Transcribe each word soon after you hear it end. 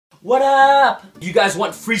What up? You guys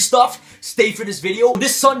want free stuff? Stay for this video.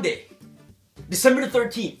 This Sunday, December the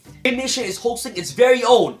 13th, GameNation is hosting its very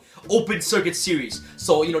own Open Circuit series.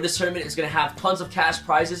 So, you know, this tournament is going to have tons of cash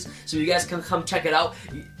prizes, so you guys can come check it out.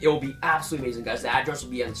 It will be absolutely amazing, guys. The address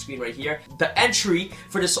will be on the screen right here. The entry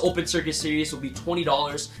for this Open Circuit series will be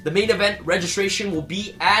 $20. The main event registration will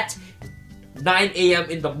be at 9 a.m.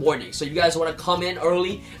 in the morning. So you guys want to come in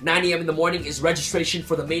early. 9 a.m. in the morning is registration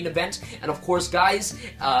for the main event. And of course, guys,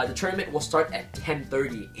 the tournament will start at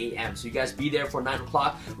 10:30 a.m. So you guys be there for 9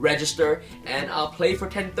 o'clock, register, and play for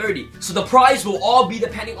 10:30. So the prize will all be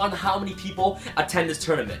depending on how many people attend this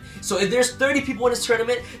tournament. So if there's 30 people in this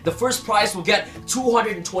tournament, the first prize will get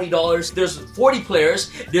 $220. There's 40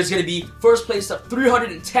 players. There's going to be first place of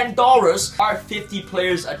 $310. There are 50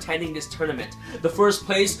 players attending this tournament. The first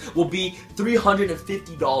place will be $350.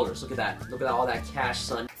 Look at that. Look at all that cash,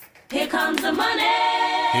 son. Here comes the money!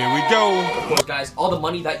 Here we go! Of course, guys, all the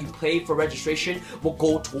money that you pay for registration will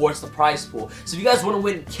go towards the prize pool. So if you guys want to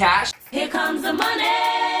win cash, here comes the money!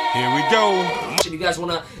 Here we go! If you guys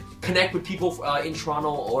want to connect with people in Toronto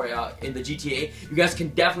or in the GTA, you guys can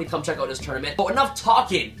definitely come check out this tournament. But enough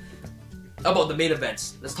talking about the main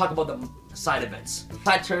events. Let's talk about the side events.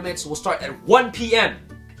 Side tournaments will start at 1 p.m.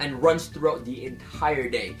 and runs throughout the entire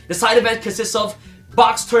day. The side event consists of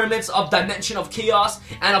box tournaments of Dimension of Chaos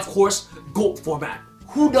and of course Gold format.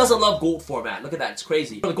 Who doesn't love Gold format? Look at that, it's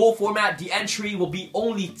crazy. For the Gold format, the entry will be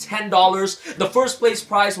only $10. The first place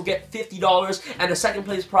prize will get $50 and the second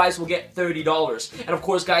place prize will get $30. And of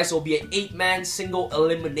course, guys, it will be an 8-man single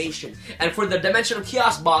elimination. And for the Dimension of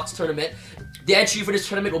Chaos box tournament, the entry for this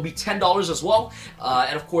tournament will be $10 as well.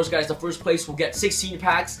 And of course, guys, the first place will get 16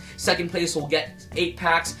 packs, second place will get 8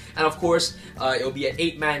 packs, and of course, it will be an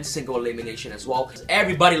 8-man single elimination as well.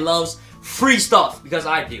 Everybody loves free stuff, because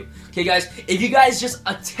I do. Okay, guys, if you guys just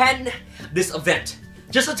attend this event,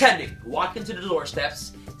 just attending, walk into the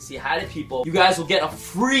doorsteps, say hi to people, you guys will get a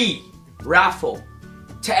free raffle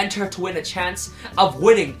to enter to win a chance of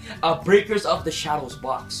winning a Breakers of the Shadows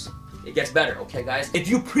box. It gets better, okay, guys? If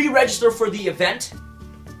you pre-register for the event,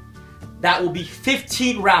 that will be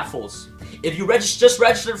 15 raffles. If you just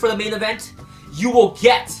register for the main event, you will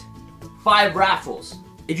get 5 raffles.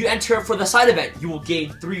 If you enter for the side event, you will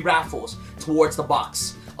gain 3 raffles towards the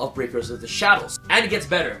box of Breakers of the Shadows. And it gets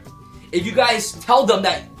better. If you guys tell them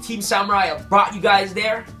that Team Samurai brought you guys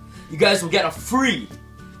there, you guys will get a free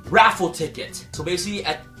raffle ticket. So basically,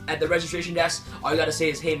 at the registration desk, all you gotta say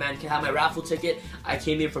is, hey man, can I have my raffle ticket? I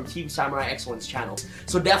came here from Team Samurai X1's channel.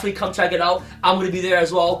 So definitely come check it out. I'm gonna be there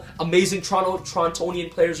as well. Amazing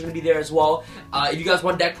Torontonian players are gonna be there as well. If you guys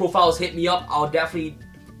want deck profiles, hit me up. I'll definitely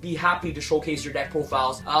be happy to showcase your deck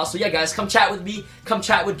profiles. So yeah, guys, come chat with me. Come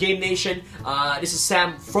chat with GameNation. This is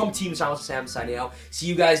Sam from Team Samurai. Sam signing out. See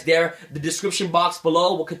you guys there. The description box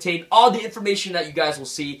below will contain all the information that you guys will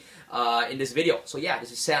see in this video. So yeah,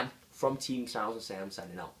 this is Sam from Team Samurai. Sam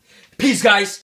signing out. Peace, guys.